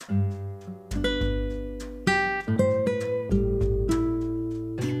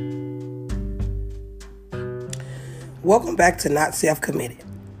Welcome back to Not Self-Committed.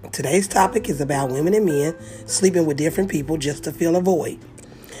 Today's topic is about women and men sleeping with different people just to fill a void.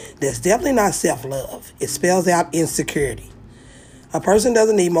 That's definitely not self-love. It spells out insecurity. A person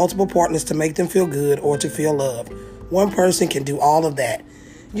doesn't need multiple partners to make them feel good or to feel loved. One person can do all of that.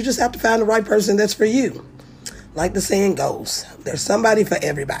 You just have to find the right person that's for you. Like the saying goes, there's somebody for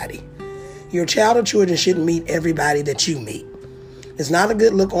everybody. Your child or children shouldn't meet everybody that you meet. It's not a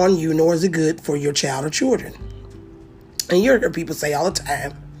good look on you, nor is it good for your child or children. And you hear people say all the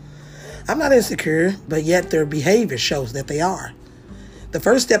time, I'm not insecure, but yet their behavior shows that they are. The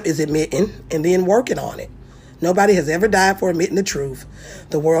first step is admitting and then working on it. Nobody has ever died for admitting the truth.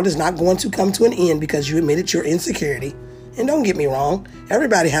 The world is not going to come to an end because you admitted your insecurity. And don't get me wrong,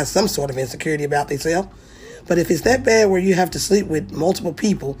 everybody has some sort of insecurity about themselves. But if it's that bad where you have to sleep with multiple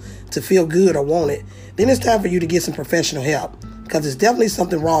people to feel good or want it, then it's time for you to get some professional help, because there's definitely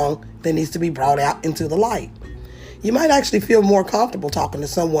something wrong that needs to be brought out into the light. You might actually feel more comfortable talking to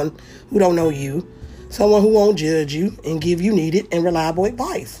someone who don't know you, someone who won't judge you and give you needed and reliable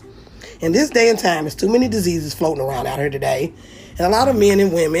advice. In this day and time, there's too many diseases floating around out here today, and a lot of men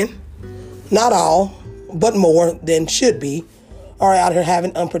and women, not all, but more than should be, are out here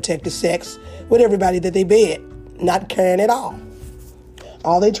having unprotected sex with everybody that they bed, not caring at all.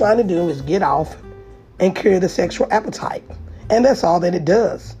 All they trying to do is get off and cure the sexual appetite. And that's all that it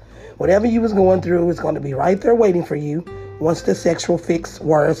does. Whatever you was going through is going to be right there waiting for you once the sexual fix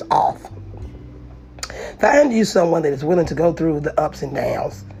wears off. Find you someone that is willing to go through the ups and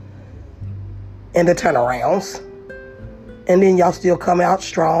downs and the turnarounds. And then y'all still come out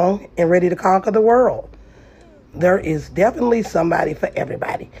strong and ready to conquer the world. There is definitely somebody for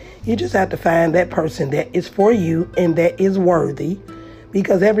everybody. You just have to find that person that is for you and that is worthy,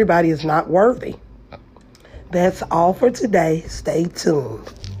 because everybody is not worthy. That's all for today. Stay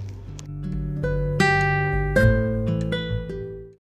tuned.